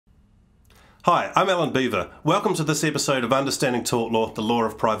Hi, I'm Alan Beaver. Welcome to this episode of Understanding Tort Law, the Law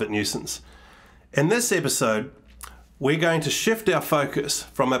of Private Nuisance. In this episode, we're going to shift our focus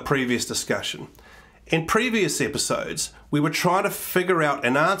from our previous discussion. In previous episodes, we were trying to figure out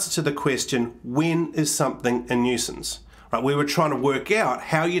an answer to the question, when is something a nuisance? Right? We were trying to work out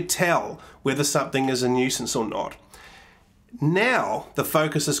how you tell whether something is a nuisance or not. Now, the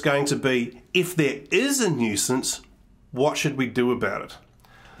focus is going to be, if there is a nuisance, what should we do about it?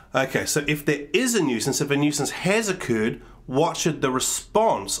 Okay, so if there is a nuisance, if a nuisance has occurred, what should the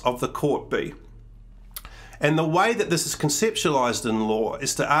response of the court be? And the way that this is conceptualized in law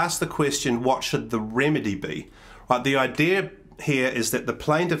is to ask the question, what should the remedy be? Right, the idea here is that the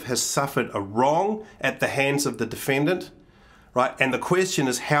plaintiff has suffered a wrong at the hands of the defendant, right? And the question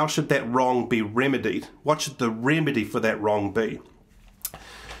is, how should that wrong be remedied? What should the remedy for that wrong be?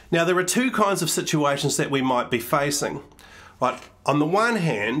 Now, there are two kinds of situations that we might be facing. Right. On the one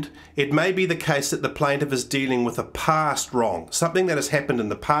hand, it may be the case that the plaintiff is dealing with a past wrong, something that has happened in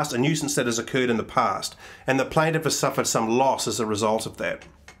the past, a nuisance that has occurred in the past, and the plaintiff has suffered some loss as a result of that.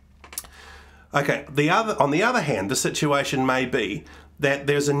 Okay, on the other hand, the situation may be that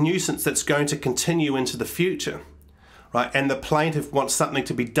there's a nuisance that's going to continue into the future, right? And the plaintiff wants something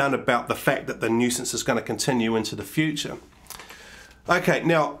to be done about the fact that the nuisance is going to continue into the future. Okay,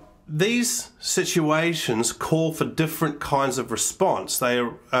 now, these situations call for different kinds of response.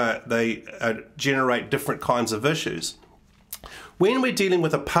 They generate different kinds of issues. When we're dealing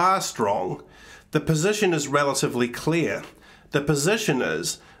with a past wrong, the position is relatively clear. The position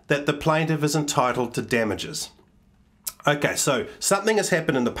is that the plaintiff is entitled to damages. Okay, so something has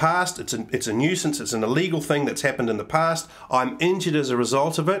happened in the past. It's a nuisance. It's an illegal thing that's happened in the past. I'm injured as a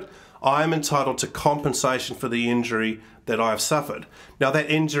result of it. I'm entitled to compensation for the injury that I have suffered. Now,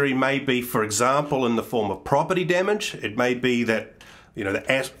 that injury may be, for example, in the form of property damage. It may be that,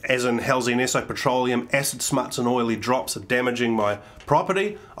 as in Halsey and Esso Petroleum, acid smuts and oily drops are damaging my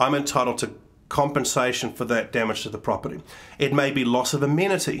property. I'm entitled to compensation for that damage to the property. It may be loss of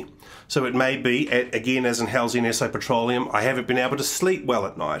amenity. So it may be, again, as in Halsey and Esso Petroleum, I haven't been able to sleep well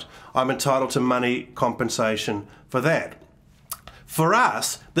at night. I'm entitled to money compensation for that. For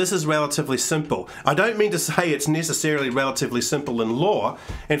us, this is relatively simple. I don't mean to say it's necessarily relatively simple in law.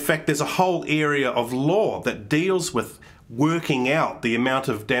 In fact, there's a whole area of law that deals with working out the amount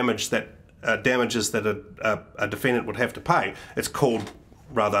of damages that a defendant would have to pay. It's called,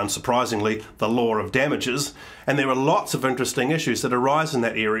 rather unsurprisingly, the law of damages. And there are lots of interesting issues that arise in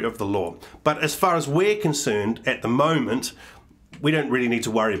that area of the law. But as far as we're concerned at the moment, we don't really need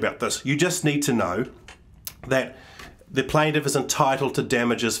to worry about this. You just need to know that the plaintiff is entitled to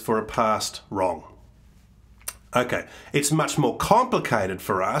damages for a past wrong. Okay, it's much more complicated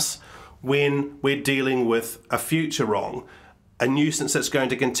for us when we're dealing with a future wrong, a nuisance that's going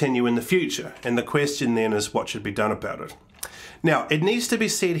to continue in the future. And the question then is, what should be done about it? Now, it needs to be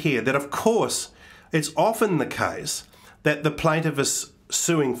said here that, of course, it's often the case that the plaintiff is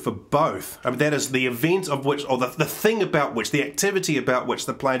suing for both. I mean, that is the event of which, or the thing about which, the activity about which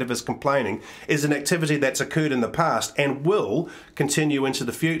the plaintiff is complaining is an activity that's occurred in the past and will continue into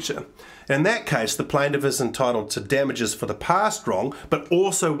the future. In that case, the plaintiff is entitled to damages for the past wrong, but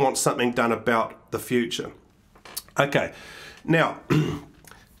also wants something done about the future. Okay, now,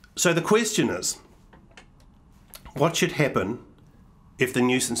 so the question is, what should happen if the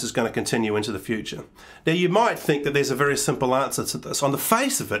nuisance is going to continue into the future? Now, you might think that there's a very simple answer to this. On the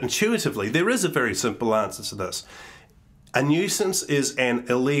face of it, intuitively, there is a very simple answer to this. A nuisance is an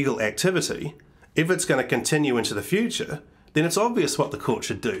illegal activity. If it's going to continue into the future, then it's obvious what the court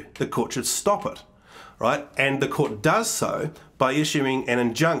should do. The court should stop it, right? And the court does so by issuing an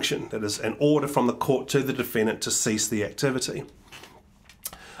injunction, that is, an order from the court to the defendant to cease the activity.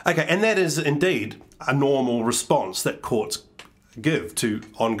 Okay, and that is indeed a normal response that courts give to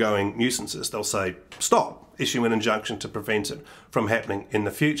ongoing nuisances. They'll say, stop, issue an injunction to prevent it from happening in the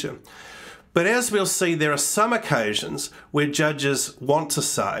future. But as we'll see, there are some occasions where judges want to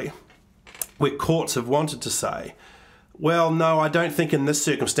say, where courts have wanted to say, well, no, I don't think in this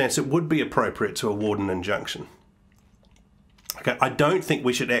circumstance it would be appropriate to award an injunction. Okay, I don't think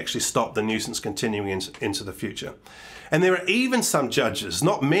we should actually stop the nuisance continuing into the future. And there are even some judges,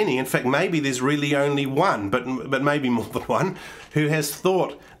 not many, in fact maybe there's really only one, but maybe more than one, who has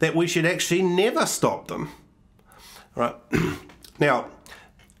thought that we should actually never stop them. Right? Now,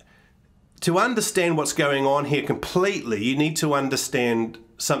 to understand what's going on here completely, you need to understand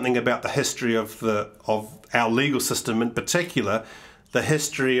something about the history of our legal system, in particular, the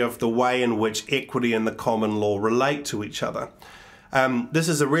history of the way in which equity and the common law relate to each other. This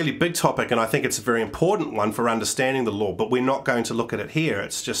is a really big topic, and I think it's a very important one for understanding the law, but we're not going to look at it here.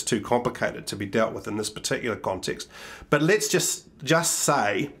 It's just too complicated to be dealt with in this particular context. But let's just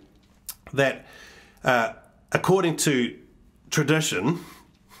say that according to tradition,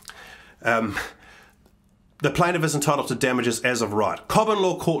 the plaintiff is entitled to damages as of right. Common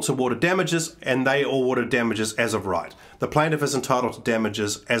law courts awarded damages, and they awarded damages as of right. The plaintiff is entitled to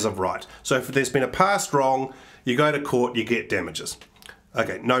damages as of right. So if there's been a past wrong, you go to court, you get damages.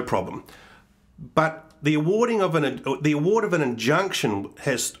 Okay, no problem. But the award of an injunction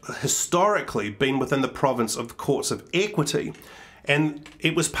has historically been within the province of the courts of equity, and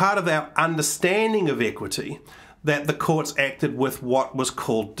it was part of our understanding of equity that the courts acted with what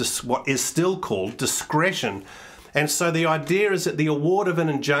is still called discretion. And so the idea is that the award of an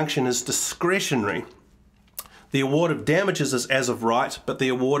injunction is discretionary. The award of damages is as of right, but the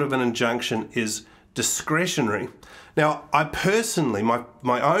award of an injunction is discretionary. Now, I personally,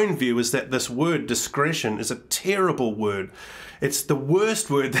 my own view is that this word discretion is a terrible word. It's the worst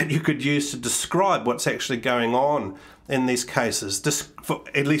word that you could use to describe what's actually going on in these cases.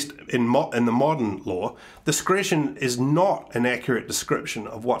 At least in the modern law, discretion is not an accurate description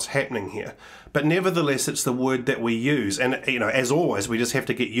of what's happening here. But nevertheless, it's the word that we use. And, as always, we just have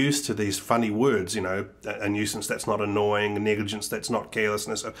to get used to these funny words, a nuisance that's not annoying, a negligence that's not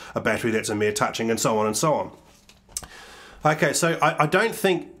carelessness, a battery that's a mere touching, and so on and so on. Okay, so I don't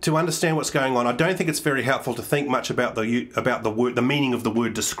think, to understand what's going on, I don't think it's very helpful to think much about the meaning of the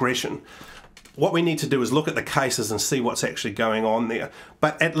word discretion. What we need to do is look at the cases and see what's actually going on there.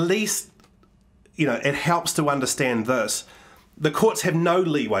 But at least, it helps to understand this. The courts have no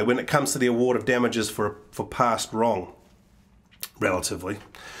leeway when it comes to the award of damages for past wrong, relatively.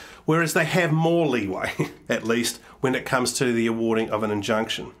 Whereas they have more leeway, at least, when it comes to the awarding of an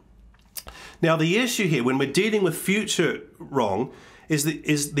injunction. Now, the issue here, when we're dealing with future wrong,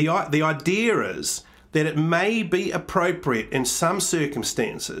 the idea is that it may be appropriate in some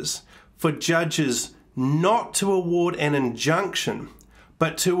circumstances for judges not to award an injunction,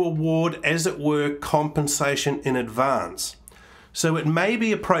 but to award, as it were, compensation in advance. So it may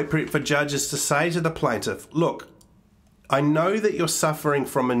be appropriate for judges to say to the plaintiff, look, I know that you're suffering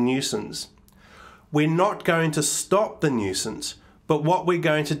from a nuisance. We're not going to stop the nuisance, but what we're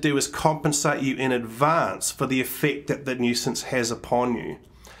going to do is compensate you in advance for the effect that the nuisance has upon you.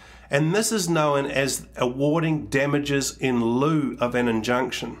 And this is known as awarding damages in lieu of an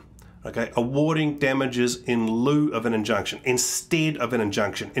injunction. Okay, awarding damages in lieu of an injunction, instead of an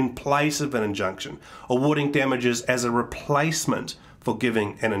injunction, in place of an injunction, awarding damages as a replacement for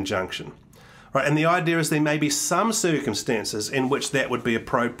giving an injunction. Right, and the idea is there may be some circumstances in which that would be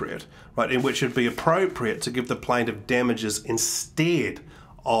appropriate, right, in which it would be appropriate to give the plaintiff damages instead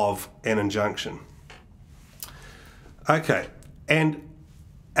of an injunction. Okay, and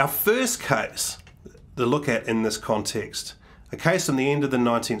our first case to look at in this context, a case from the end of the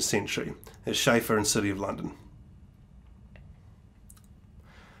 19th century, is Schaefer and City of London.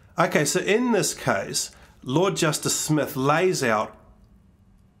 Okay, so in this case, Lord Justice Smith lays out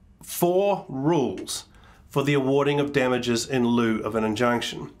 4 rules for the awarding of damages in lieu of an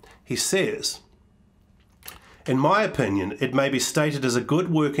injunction. He says, in my opinion, it may be stated as a good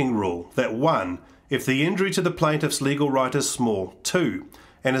working rule that 1, if the injury to the plaintiff's legal right is small, 2,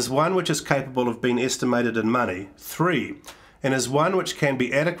 and is one which is capable of being estimated in money, 3, and is one which can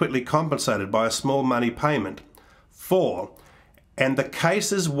be adequately compensated by a small money payment, 4, and the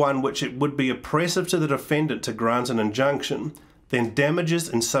case is one which it would be oppressive to the defendant to grant an injunction, then damages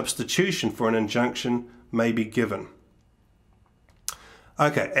in substitution for an injunction may be given.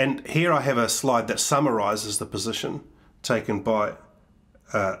 Okay, and here I have a slide that summarises the position taken by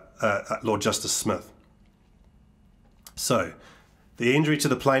Lord Justice Smith. So, the injury to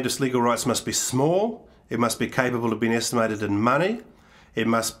the plaintiff's legal rights must be small, it must be capable of being estimated in money, it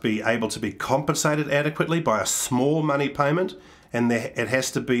must be able to be compensated adequately by a small money payment, and it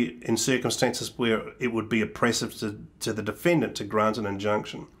has to be in circumstances where it would be oppressive to the defendant to grant an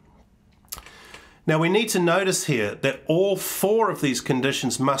injunction. Now we need to notice here that all 4 of these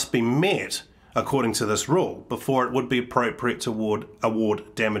conditions must be met according to this rule before it would be appropriate to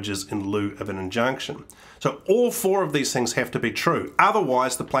award damages in lieu of an injunction. So all 4 of these things have to be true,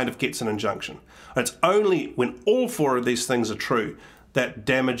 otherwise the plaintiff gets an injunction. It's only when all 4 of these things are true that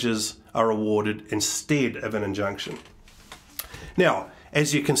damages are awarded instead of an injunction. Now,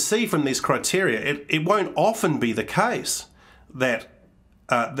 as you can see from these criteria, it won't often be the case that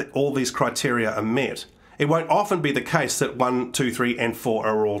all these criteria are met. It won't often be the case that 1, 2, 3, and 4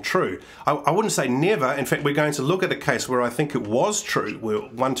 are all true. I wouldn't say never. In fact, we're going to look at a case where I think it was true, where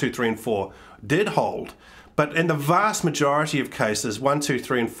 1, 2, 3, and 4 did hold. But in the vast majority of cases, 1, 2,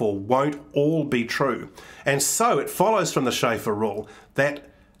 3 and 4 won't all be true. And so it follows from the Schaefer rule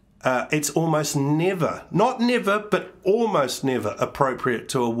that it's almost never, not never, but almost never appropriate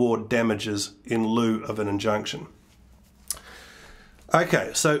to award damages in lieu of an injunction.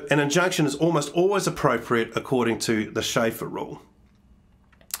 Okay, so an injunction is almost always appropriate according to the Schaefer rule.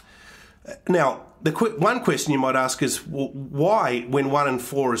 Now, one question you might ask is, well, why, when 1 and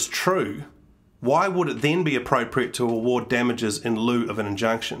 4 is true, why would it then be appropriate to award damages in lieu of an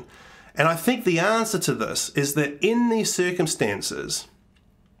injunction? And I think the answer to this is that in these circumstances,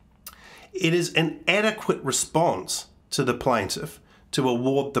 it is an adequate response to the plaintiff to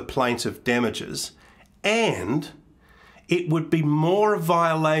award the plaintiff damages, and it would be more a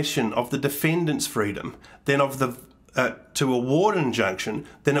violation of the defendant's freedom than of the to award an injunction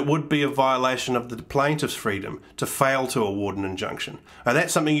than it would be a violation of the plaintiff's freedom to fail to award an injunction. Now,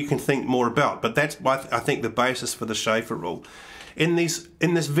 that's something you can think more about, but that's, I think, the basis for the Schaefer rule. In this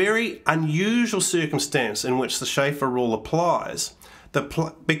very unusual circumstance in which the Schaefer rule applies,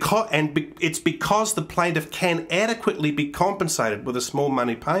 it's because the plaintiff can adequately be compensated with a small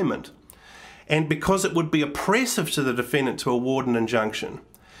money payment, and because it would be oppressive to the defendant to award an injunction,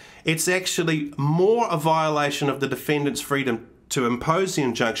 it's actually more a violation of the defendant's freedom to impose the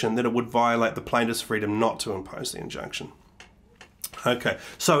injunction than it would violate the plaintiff's freedom not to impose the injunction. Okay,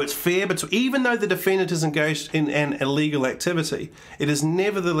 so it's fair, but even though the defendant is engaged in an illegal activity, it is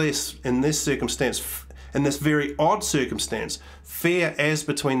nevertheless, in this circumstance, in this very odd circumstance, fair as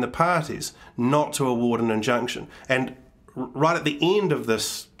between the parties not to award an injunction. And right at the end of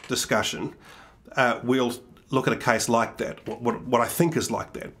this discussion, we'll look at a case like that, what I think is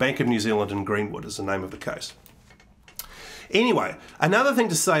like that. Bank of New Zealand and Greenwood is the name of the case. Anyway, another thing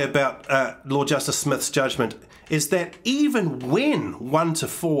to say about Lord Justice Smith's judgment is that even when 1 to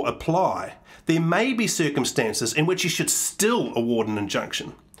 4 apply, there may be circumstances in which you should still award an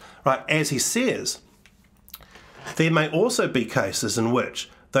injunction. Right? As he says, there may also be cases in which,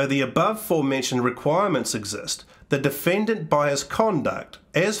 though the above forementioned requirements exist, the defendant by his conduct,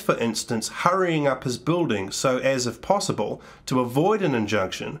 as for instance hurrying up his building so as if possible to avoid an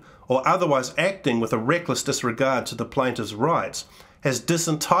injunction, or otherwise acting with a reckless disregard to the plaintiff's rights, has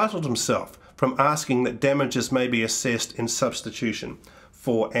disentitled himself from asking that damages may be assessed in substitution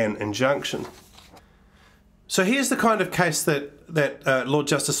for an injunction. So here's the kind of case that Lord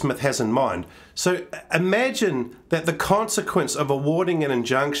Justice Smith has in mind. So imagine that the consequence of awarding an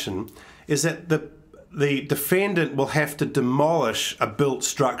injunction is that the defendant will have to demolish a built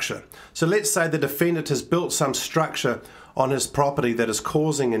structure. So let's say the defendant has built some structure on his property that is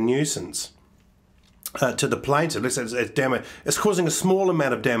causing a nuisance to the plaintiff. Let's say it's causing a small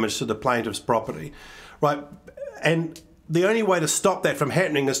amount of damage to the plaintiff's property, right? And the only way to stop that from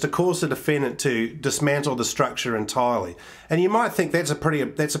happening is to cause the defendant to dismantle the structure entirely. And you might think that's a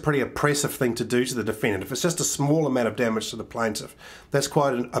pretty oppressive thing to do to the defendant. If it's just a small amount of damage to the plaintiff, that's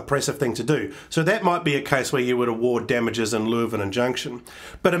quite an oppressive thing to do. So that might be a case where you would award damages in lieu of an injunction.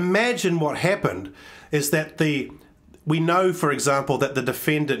 But imagine what happened is that we know, for example, that the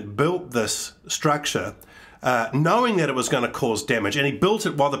defendant built this structure knowing that it was going to cause damage, and he built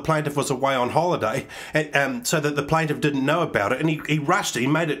it while the plaintiff was away on holiday, and so that the plaintiff didn't know about it, and he rushed it. He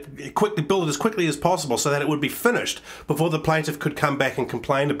made it quickly, built it as quickly as possible so that it would be finished before the plaintiff could come back and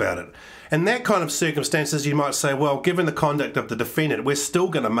complain about it. In that kind of circumstances, you might say, well, given the conduct of the defendant, we're still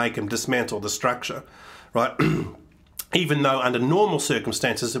going to make him dismantle the structure, right? Even though under normal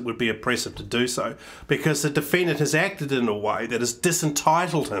circumstances it would be oppressive to do so, because the defendant has acted in a way that has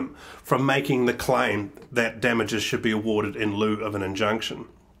disentitled him from making the claim that damages should be awarded in lieu of an injunction.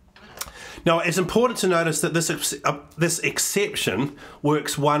 Now, it's important to notice that this exception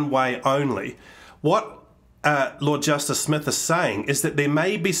works one way only. What Lord Justice Smith is saying is that there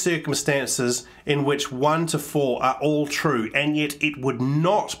may be circumstances in which 1 to 4 are all true, and yet it would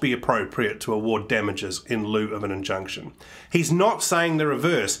not be appropriate to award damages in lieu of an injunction. He's not saying the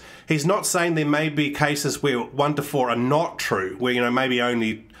reverse. He's not saying there may be cases where 1 to 4 are not true, where maybe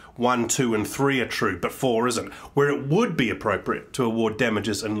only 1, 2 and 3 are true, but 4 isn't, where it would be appropriate to award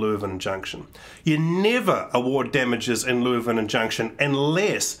damages in lieu of an injunction. You never award damages in lieu of an injunction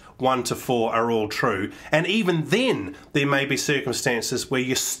unless 1 to 4 are all true, and even then there may be circumstances where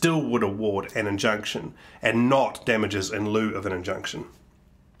you still would award an injunction and not damages in lieu of an injunction.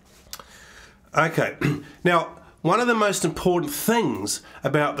 Okay, now one of the most important things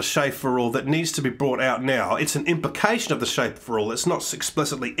about the Schaefer rule that needs to be brought out now, it's an implication of the Schaefer rule, it's not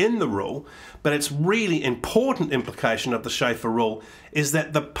explicitly in the rule, but it's really important implication of the Schaefer rule, is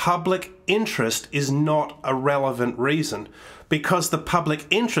that the public interest is not a relevant reason. Because the public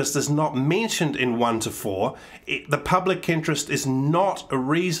interest is not mentioned in 1 to 4, the public interest is not a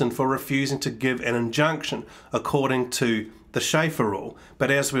reason for refusing to give an injunction according to the Schaefer rule.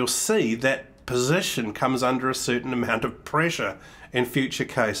 But as we'll see, that position comes under a certain amount of pressure in future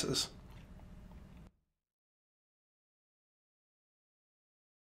cases.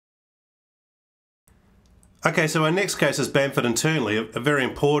 Okay, so our next case is Bamford and Turnley, a very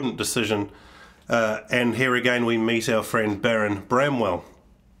important decision. And here again we meet our friend Baron Bramwell.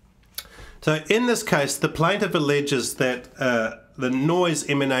 So in this case, the plaintiff alleges that the noise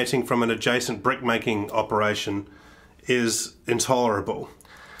emanating from an adjacent brickmaking operation is intolerable.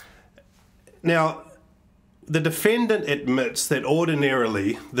 Now, the defendant admits that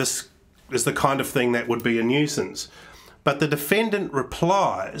ordinarily this is the kind of thing that would be a nuisance, but the defendant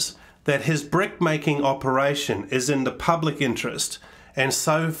replies that his brickmaking operation is in the public interest and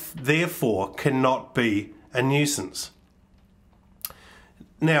so therefore cannot be a nuisance.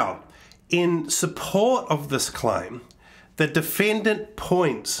 Now, in support of this claim, the defendant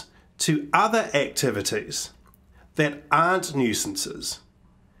points to other activities that aren't nuisances,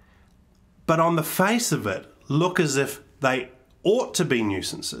 but on the face of it look as if they ought to be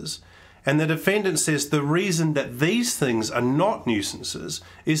nuisances. And the defendant says the reason that these things are not nuisances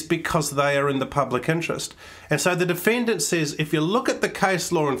is because they are in the public interest. And so the defendant says if you look at the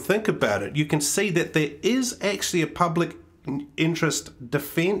case law and think about it, you can see that there is actually a public interest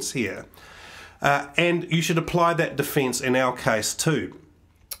defence here. And you should apply that defence in our case too.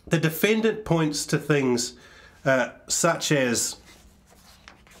 The defendant points to things such as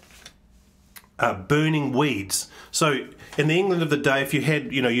burning weeds. So in the England of the day, if you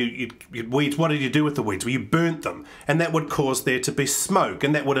had, you'd weeds, what did you do with the weeds? Well, you burnt them, and that would cause there to be smoke,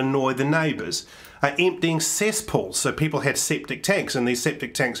 and that would annoy the neighbours. Emptying cesspools, so people had septic tanks, and these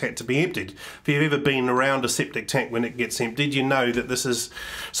septic tanks had to be emptied. If you've ever been around a septic tank when it gets emptied, you know that this is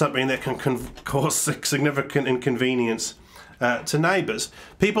something that can cause significant inconvenience to neighbours.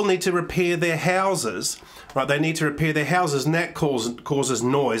 People need to repair their houses, right? They need to repair their houses, and that causes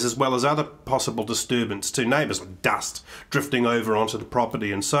noise as well as other possible disturbance to neighbours, like dust drifting over onto the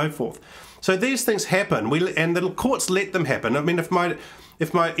property and so forth. So these things happen, and the courts let them happen. I mean, if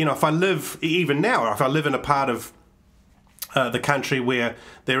I live, even now, if I live in a part of the country where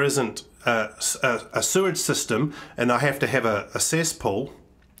there isn't a sewage system, and I have to have a cesspool,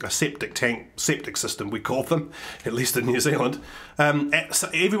 a septic system we call them, at least in New Zealand, so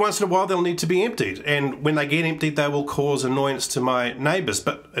every once in a while they'll need to be emptied, and when they get emptied they will cause annoyance to my neighbours.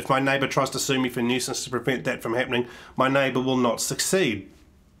 But if my neighbour tries to sue me for nuisance to prevent that from happening, my neighbour will not succeed.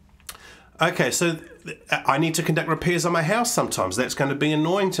 Okay, so I need to conduct repairs on my house sometimes. That's going to be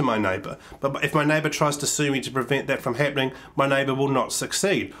annoying to my neighbour. But if my neighbour tries to sue me to prevent that from happening, my neighbour will not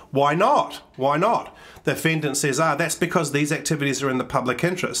succeed. Why not? Why not? The defendant says, that's because these activities are in the public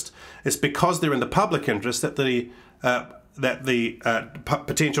interest. It's because they're in the public interest that the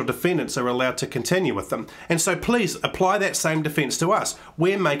potential defendants are allowed to continue with them. And so please apply that same defence to us.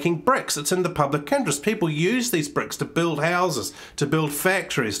 We're making bricks. It's in the public interest. People use these bricks to build houses, to build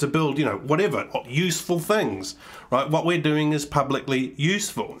factories, to build, whatever, useful things, right? What we're doing is publicly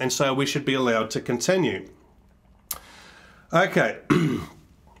useful, and so we should be allowed to continue. Okay.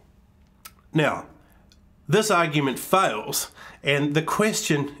 Now, this argument fails, and the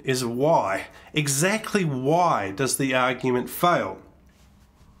question is why? Exactly why does the argument fail?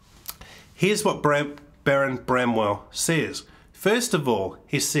 Here's what Baron Bramwell says. First of all,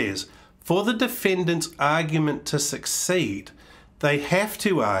 he says, for the defendant's argument to succeed, they have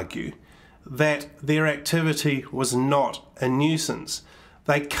to argue that their activity was not a nuisance.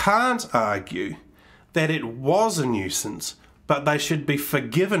 They can't argue that it was a nuisance, but they should be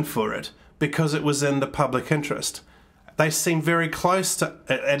forgiven for it because it was in the public interest. They seem very close to,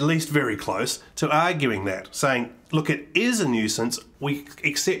 at least very close, to arguing that, saying, look, it is a nuisance, we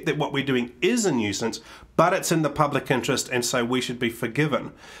accept that what we're doing is a nuisance, but it's in the public interest and so we should be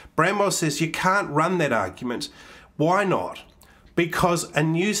forgiven. Bramwell says you can't run that argument. Why not? Because a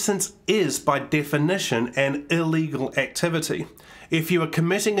nuisance is, by definition, an illegal activity. If you are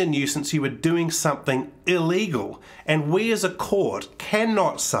committing a nuisance, you are doing something illegal, and we as a court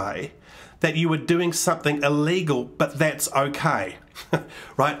cannot say that you are doing something illegal, but that's okay,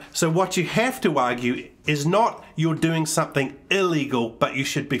 right? So what you have to argue is not you're doing something illegal, but you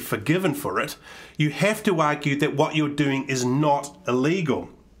should be forgiven for it. You have to argue that what you're doing is not illegal.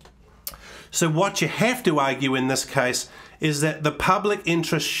 So what you have to argue in this case is that the public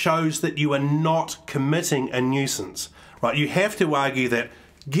interest shows that you are not committing a nuisance, right? You have to argue that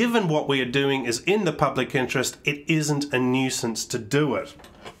given what we are doing is in the public interest, it isn't a nuisance to do it.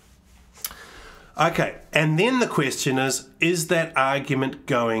 Okay, and then the question is that argument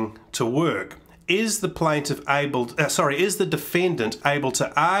going to work? Is the defendant able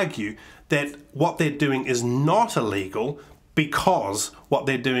to argue that what they're doing is not illegal because what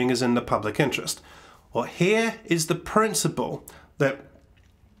they're doing is in the public interest? Well, here is the principle that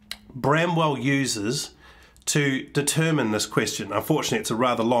Bramwell uses to determine this question. Unfortunately, it's a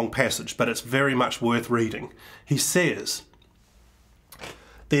rather long passage, but it's very much worth reading. He says,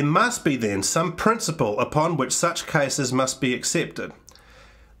 "There must be then some principle upon which such cases must be accepted."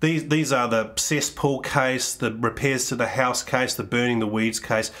 These are the cesspool case, the repairs to the house case, the burning the weeds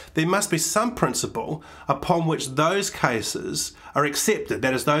case. There must be some principle upon which those cases are accepted.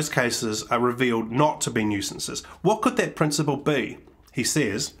 That is, those cases are revealed not to be nuisances. What could that principle be? He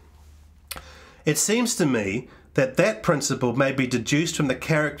says, "It seems to me that that principle may be deduced from the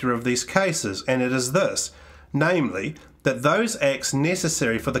character of these cases, and it is this, namely, that those acts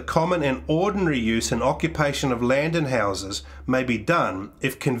necessary for the common and ordinary use and occupation of land and houses may be done,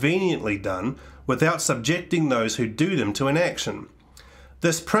 if conveniently done, without subjecting those who do them to an action.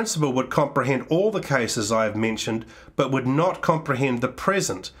 This principle would comprehend all the cases I have mentioned, but would not comprehend the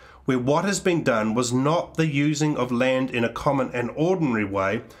present, where what has been done was not the using of land in a common and ordinary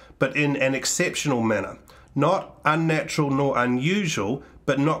way, but in an exceptional manner, not unnatural nor unusual,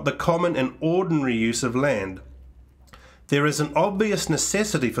 but not the common and ordinary use of land. There is an obvious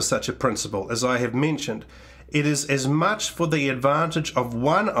necessity for such a principle, as I have mentioned. It is as much for the advantage of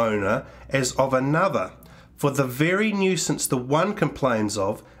one owner as of another, for the very nuisance the one complains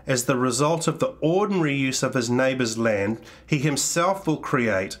of, as the result of the ordinary use of his neighbour's land, he himself will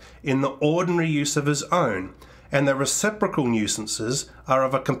create in the ordinary use of his own, and the reciprocal nuisances are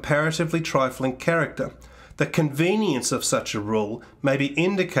of a comparatively trifling character. The convenience of such a rule may be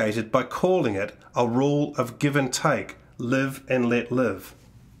indicated by calling it a rule of give and take, live and let live."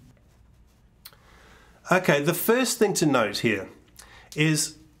 Okay, the first thing to note here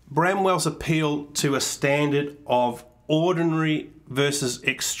is Bramwell's appeal to a standard of ordinary versus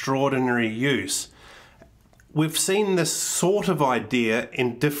extraordinary use. We've seen this sort of idea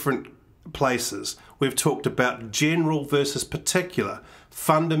in different places. We've talked about general versus particular,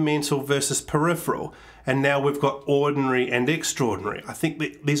 fundamental versus peripheral, and now we've got ordinary and extraordinary. I think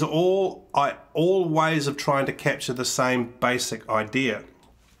that these are all ways of trying to capture the same basic idea.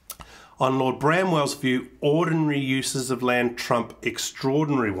 On Lord Bramwell's view, ordinary uses of land trump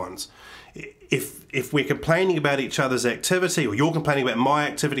extraordinary ones. If we're complaining about each other's activity, or you're complaining about my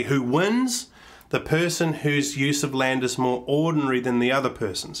activity, who wins? The person whose use of land is more ordinary than the other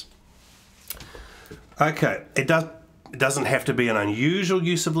person's. Okay, it doesn't have to be an unusual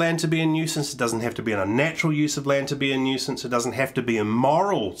use of land to be a nuisance. It doesn't have to be an unnatural use of land to be a nuisance. It doesn't have to be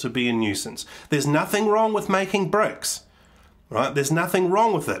immoral to be a nuisance. There's nothing wrong with making bricks, right? There's nothing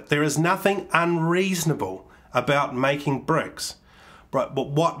wrong with it. There is nothing unreasonable about making bricks, right?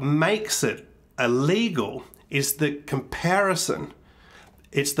 But what makes it illegal is the comparison.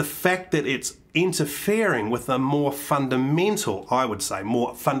 It's the fact that it's interfering with a more fundamental, I would say,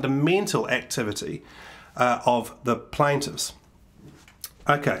 more fundamental activity of the plaintiffs.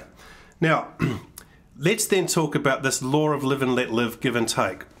 Okay, now let's then talk about this law of live and let live, give and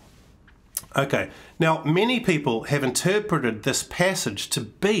take. Okay, now many people have interpreted this passage to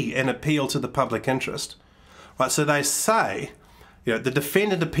be an appeal to the public interest, right? So they say, you know, the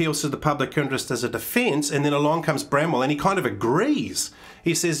defendant appeals to the public interest as a defence, and then along comes Bramwell and he kind of agrees.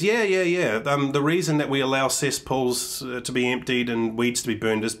 He says, yeah, the reason that we allow cesspools to be emptied and weeds to be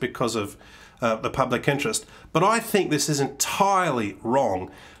burned is because of the public interest. But I think this is entirely wrong.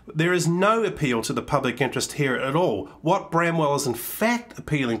 There is no appeal to the public interest here at all. What Bramwell is in fact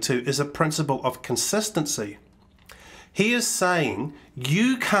appealing to is a principle of consistency. He is saying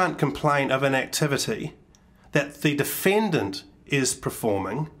you can't complain of an activity that the defendant is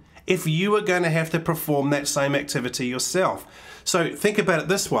performing if you are going to have to perform that same activity yourself. So think about it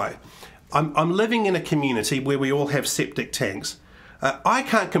this way. I'm living in a community where we all have septic tanks. I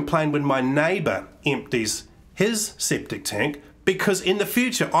can't complain when my neighbour empties his septic tank because in the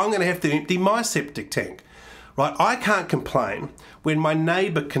future I'm going to have to empty my septic tank, right? I can't complain when my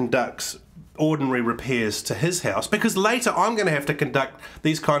neighbour conducts ordinary repairs to his house because later I'm going to have to conduct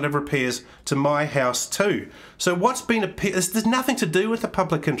these kind of repairs to my house too. So what's been appealed, there's nothing to do with the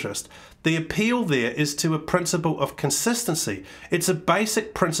public interest. The appeal there is to a principle of consistency. It's a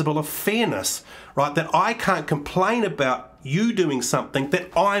basic principle of fairness, right? That I can't complain about you doing something that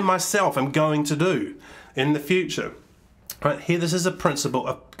I myself am going to do in the future. Right here, this is a principle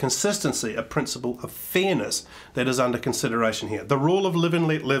of consistency, a principle of fairness that is under consideration here. The rule of live and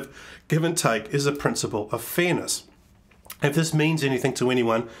let live, give and take, is a principle of fairness. If this means anything to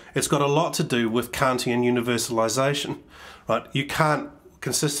anyone, it's got a lot to do with Kantian universalization. Right? You can't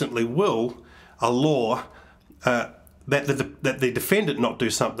consistently will a law that the defendant not do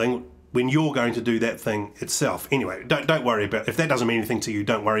something when you're going to do that thing itself. Anyway, don't worry about it. If that doesn't mean anything to you,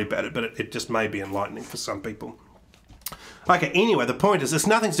 don't worry about it, but it just may be enlightening for some people. Okay, anyway, the point is it's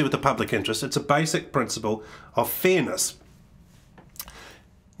nothing to do with the public interest. It's a basic principle of fairness.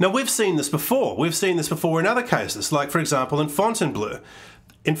 Now, we've seen this before. We've seen this before in other cases, like, for example, in Fontainebleau.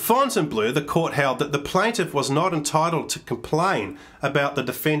 In Fontainebleau, the court held that the plaintiff was not entitled to complain about the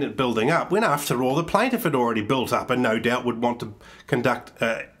defendant building up, when, after all, the plaintiff had already built up and no doubt would want to conduct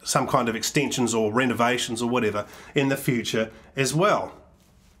some kind of extensions or renovations or whatever in the future as well.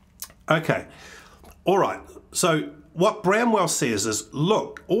 Okay, all right, so what Bramwell says is,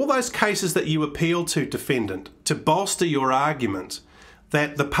 look, all those cases that you appeal to, defendant, to bolster your argument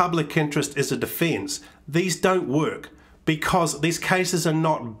that the public interest is a defence, these don't work because these cases are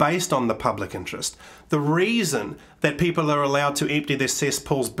not based on the public interest. The reason that people are allowed to empty their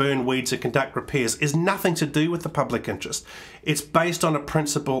cesspools, burn weeds, and conduct repairs is nothing to do with the public interest. It's based on a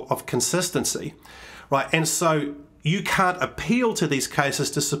principle of consistency, right? And so you can't appeal to these cases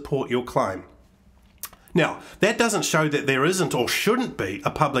to support your claim. Now, that doesn't show that there isn't or shouldn't be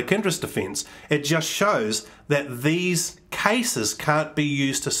a public interest defence. It just shows that these cases can't be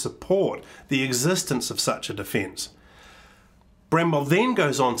used to support the existence of such a defence. Bramwell then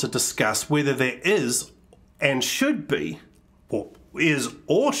goes on to discuss whether there is and should be, or is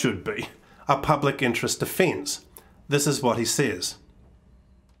or should be, a public interest defence. This is what he says.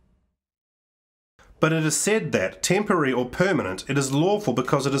 But it is said that, temporary or permanent, it is lawful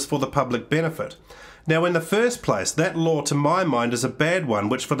because it is for the public benefit. Now, in the first place, that law, to my mind, is a bad one,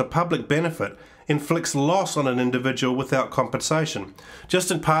 which for the public benefit inflicts loss on an individual without compensation. Just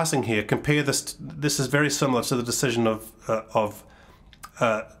in passing here, compare this. This is very similar to the decision of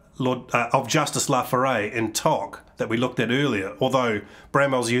Justice Laforet in Toc that we looked at earlier, although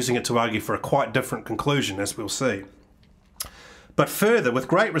Bramwell's using it to argue for a quite different conclusion, as we'll see. But further, with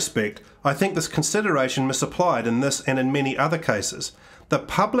great respect, I think this consideration misapplied in this and in many other cases. The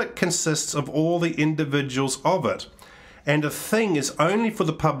public consists of all the individuals of it, and a thing is only for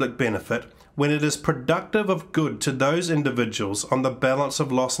the public benefit when it is productive of good to those individuals on the balance of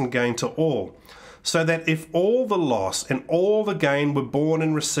loss and gain to all, so that if all the loss and all the gain were borne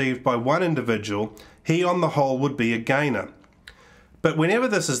and received by one individual, he on the whole would be a gainer. But whenever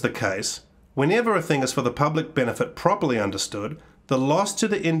this is the case, whenever a thing is for the public benefit properly understood, the loss to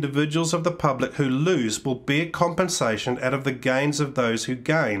the individuals of the public who lose will bear compensation out of the gains of those who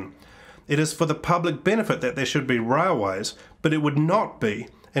gain. It is for the public benefit that there should be railways, but it would not be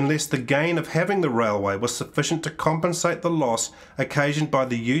unless the gain of having the railway was sufficient to compensate the loss occasioned by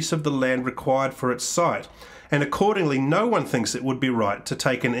the use of the land required for its site, and accordingly no one thinks it would be right to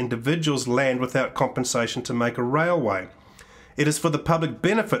take an individual's land without compensation to make a railway. It is for the public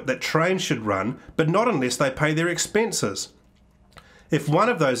benefit that trains should run, but not unless they pay their expenses. If one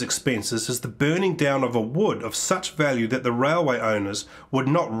of those expenses is the burning down of a wood of such value that the railway owners would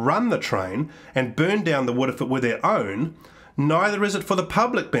not run the train and burn down the wood if it were their own, neither is it for the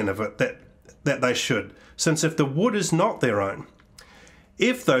public benefit that they should, since if the wood is not their own.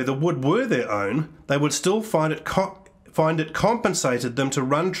 If, though, the wood were their own, they would still find it compensated them to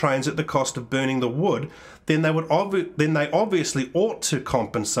run trains at the cost of burning the wood, then they obviously ought to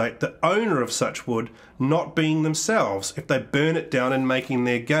compensate the owner of such wood, not being themselves, if they burn it down in making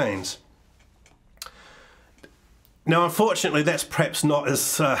their gains. Now, unfortunately, that's perhaps not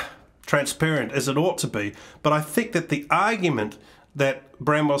as transparent as it ought to be, but I think that the argument that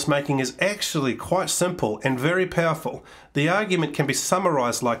Bramwell's making is actually quite simple and very powerful. The argument can be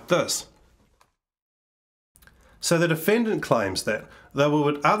summarised like this. So the defendant claims that, though it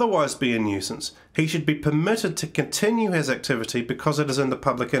would otherwise be a nuisance, he should be permitted to continue his activity because it is in the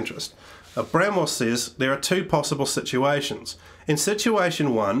public interest. Bramwell says there are two possible situations. In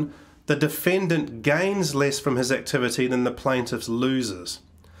situation one, the defendant gains less from his activity than the plaintiff loses.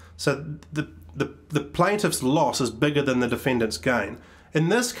 So the plaintiff's loss is bigger than the defendant's gain. In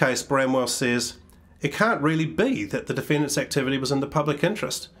this case, Bramwell says it can't really be that the defendant's activity was in the public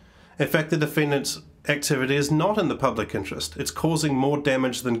interest. In fact, the defendant's activity is not in the public interest. It's causing more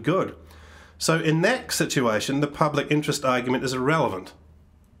damage than good. So in that situation, the public interest argument is irrelevant,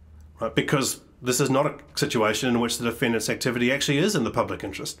 right? Because this is not a situation in which the defendant's activity actually is in the public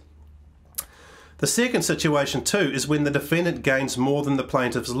interest. The second situation too is when the defendant gains more than the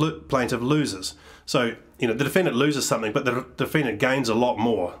plaintiff loses. So, the defendant loses something, but the defendant gains a lot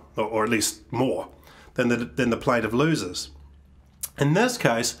more, or at least more, than the plaintiff loses. In this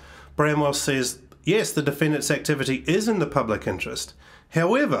case, Bramwell says, yes, the defendant's activity is in the public interest.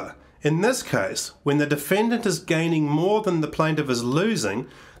 However, in this case, when the defendant is gaining more than the plaintiff is losing,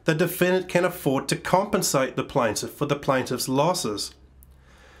 the defendant can afford to compensate the plaintiff for the plaintiff's losses.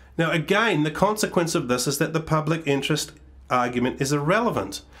 Now again, the consequence of this is that the public interest argument is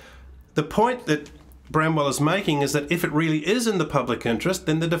irrelevant. The point that Bramwell is making is that if it really is in the public interest,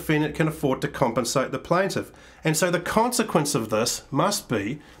 then the defendant can afford to compensate the plaintiff. And so the consequence of this must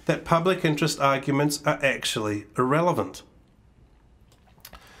be that public interest arguments are actually irrelevant.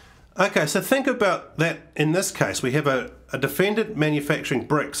 Okay, so think about that in this case. We have a defendant manufacturing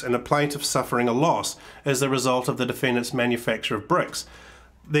bricks and a plaintiff suffering a loss as a result of the defendant's manufacture of bricks.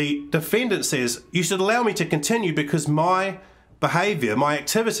 The defendant says, you should allow me to continue because my behaviour, my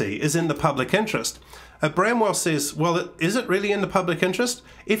activity is in the public interest. Bramwell says, well, is it really in the public interest?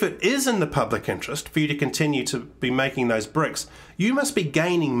 If it is in the public interest for you to continue to be making those bricks, you must be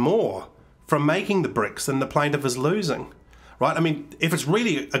gaining more from making the bricks than the plaintiff is losing. Right? I mean, if it's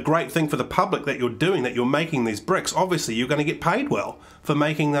really a great thing for the public that you're doing, that you're making these bricks, obviously you're going to get paid well for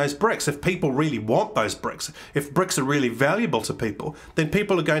making those bricks. If people really want those bricks, if bricks are really valuable to people, then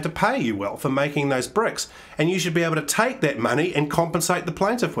people are going to pay you well for making those bricks. And you should be able to take that money and compensate the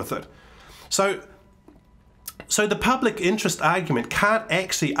plaintiff with it. So the public interest argument can't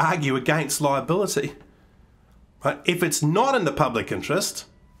actually argue against liability. Right? If it's not in the public interest,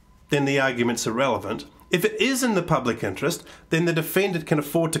 then the argument's irrelevant. If it is in the public interest, then the defendant can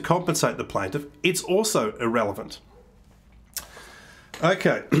afford to compensate the plaintiff. It's also irrelevant.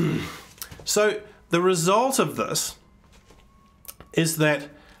 Okay, so the result of this is that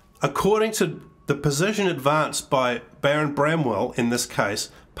according to the position advanced by Baron Bramwell in this case,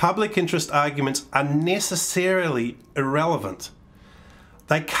 public interest arguments are necessarily irrelevant.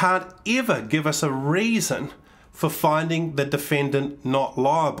 They can't ever give us a reason for finding the defendant not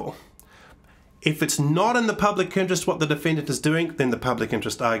liable. If it's not in the public interest what the defendant is doing, then the public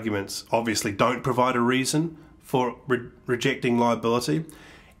interest arguments obviously don't provide a reason for rejecting liability.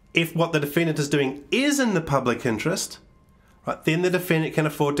 If what the defendant is doing is in the public interest, right, then the defendant can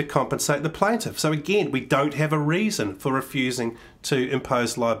afford to compensate the plaintiff. So again, we don't have a reason for refusing to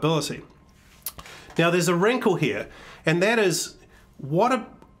impose liability. Now there's a wrinkle here, and that is, what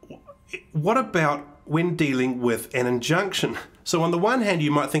about when dealing with an injunction? So on the one hand, you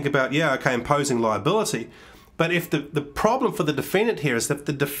might think about, yeah, okay, imposing liability. But if the problem for the defendant here is that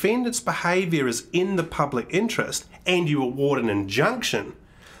the defendant's behaviour is in the public interest and you award an injunction,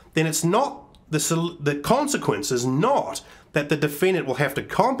 then it's not, the consequence is not that the defendant will have to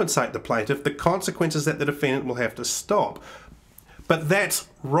compensate the plaintiff. The consequence is that the defendant will have to stop. But that's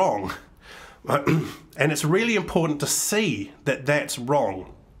wrong. And it's really important to see that that's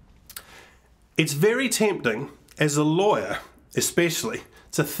wrong. It's very tempting as a lawyer, especially,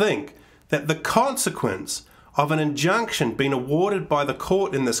 to think that the consequence of an injunction being awarded by the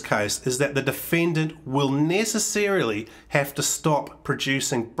court in this case is that the defendant will necessarily have to stop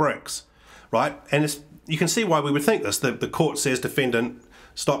producing bricks, right? And you can see why we would think this. The court says, defendant,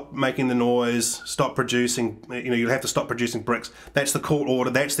 stop making the noise, stop producing, you'll have to stop producing bricks. That's the court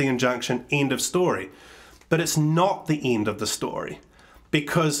order, that's the injunction, end of story. But it's not the end of the story,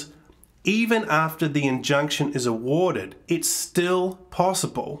 because even after the injunction is awarded, it's still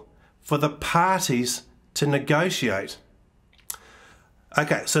possible for the parties to negotiate.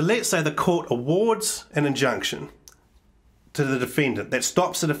 Okay, so let's say the court awards an injunction to the defendant that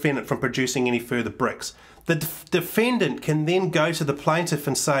stops the defendant from producing any further bricks. The defendant can then go to the plaintiff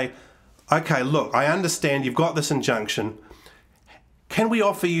and say, okay, look, I understand you've got this injunction. Can we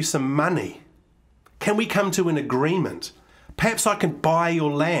offer you some money? Can we come to an agreement? Perhaps I can buy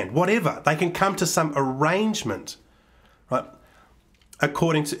your land, whatever. They can come to some arrangement, right?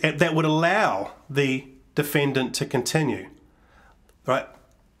 According to that would allow the defendant to continue, right?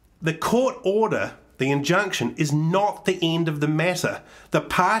 The court order, the injunction, is not the end of the matter. The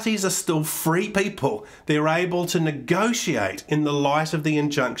parties are still free people. They're able to negotiate in the light of the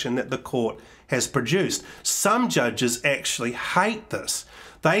injunction that the court has produced. Some judges actually hate this.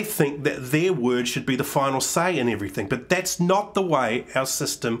 They think that their word should be the final say in everything, but that's not the way our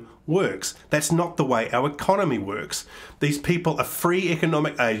system works. That's not the way our economy works. These people are free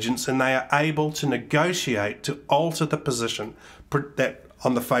economic agents, and they are able to negotiate to alter the position that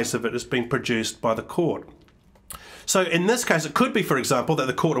on the face of it has been produced by the court. So in this case, it could be, for example, that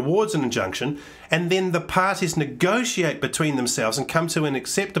the court awards an injunction and then the parties negotiate between themselves and come to an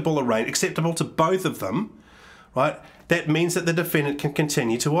acceptable to both of them, right? That means that the defendant can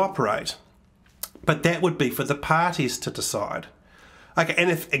continue to operate. But that would be for the parties to decide. Okay,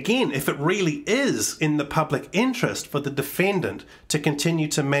 and if it really is in the public interest for the defendant to continue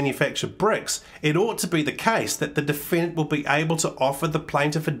to manufacture bricks, it ought to be the case that the defendant will be able to offer the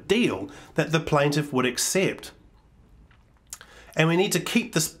plaintiff a deal that the plaintiff would accept. And we need to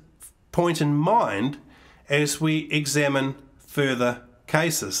keep this point in mind as we examine further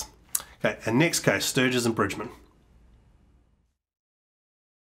cases. Okay, and next case, Sturgis and Bridgman.